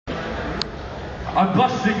I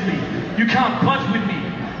bust sickly, you can't budge with me.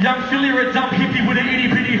 Young Philly or a dumb hippie with an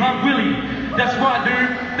itty bitty hump willy. That's right,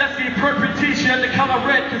 dude, that's the appropriate t-shirt, the colour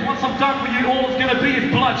red, cause once I'm done with you, all it's gonna be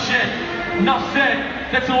is bloodshed. Enough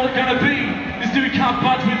said, that's all it's gonna be. This dude can't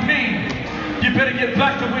budge with me. You better get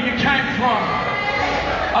back to where you came from.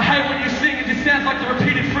 I hate when you sing, it just sounds like the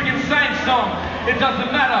repeated friggin' same song. It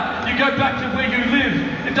doesn't matter, you go back to where you live.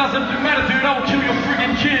 It doesn't matter, dude, I will kill your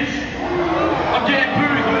friggin' kids. I'm getting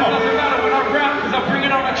booed, but it doesn't matter when I rap, cause I bring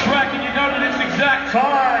it on a track and you know that it's exact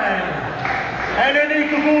time. Ain't no need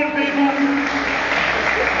for moon, people.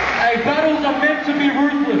 Hey, battles are meant to be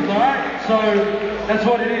ruthless, alright? So, that's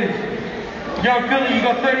what it is. Young Philly, you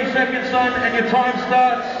got 30 seconds, son, and your time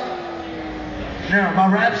starts now.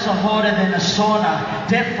 My raps are harder than a sauna.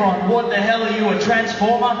 Defron, what the hell are you, a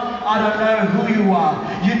transformer? I don't know who you are.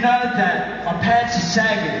 You know that my pants are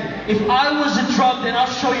sagging. If I was a drug, then I'll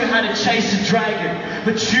show you how to chase a dragon.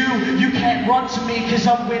 But you can't run to me cause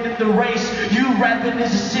I'm winning the race. You rapping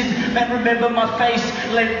is a sin, man, remember my face.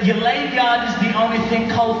 Your lane yard is the only thing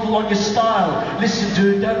colorful on your style. Listen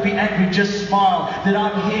dude, don't be angry, just smile. That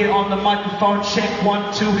I'm here on the microphone, check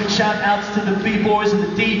 1, 2. Shout outs to the b-boys and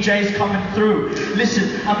the DJs coming through. Listen,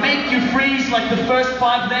 I make you freeze like the first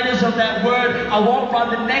 5 letters of that word. I won't rhyme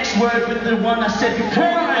the next word with the one I said before.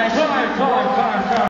 Time.